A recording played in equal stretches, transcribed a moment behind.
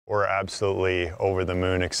We're absolutely over the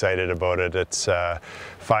moon excited about it. It's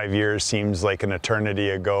 5 years seems like an eternity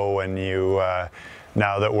ago when you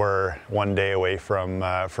now that we're one day away from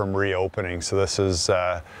reopening. So this is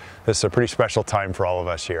a pretty special time for all of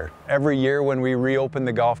us here. Every year when we reopen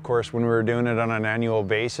the golf course, when we were doing it on an annual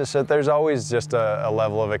basis, there's always just a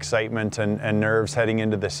level of excitement and nerves heading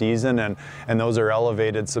into the season, and those are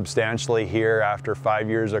elevated substantially here after 5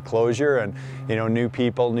 years of closure, and new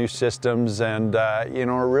people, new systems, and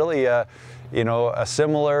really a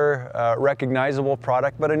similar recognizable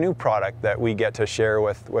product, but a new product that we get to share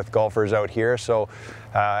with golfers out here. So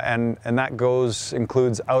and that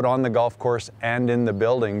includes out on the golf course and in the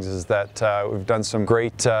buildings, is that we've done some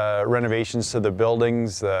great renovations to the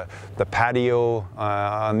buildings. The patio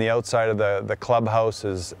on the outside of the clubhouse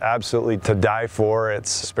is absolutely to die for.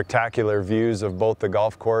 It's spectacular views of both the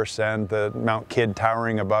golf course and the Mount Kidd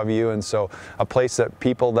towering above you, and so a place that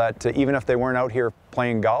people that even if they weren't out here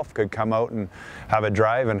playing golf could come out and have a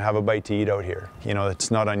drive and have a bite to eat out here. It's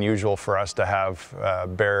not unusual for us to have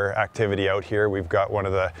bear activity out here. We've got one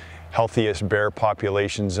of the healthiest bear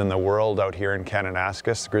populations in the world out here in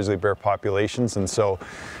Kananaskis, grizzly bear populations, and so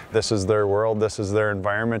this is their world, this is their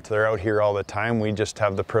environment. They're out here all the time. We just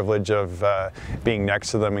have the privilege of being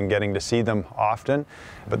next to them and getting to see them often,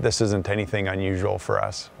 but this isn't anything unusual for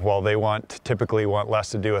us. While they typically want less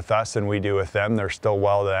to do with us than we do with them, they're still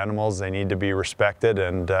wild animals. They need to be respected,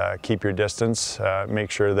 and keep your distance. Make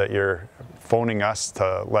sure that you're phoning us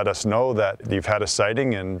to let us know that you've had a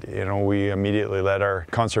sighting, and we immediately let our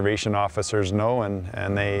conservation officers know,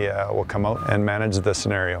 and they will come out and manage the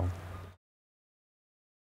scenario.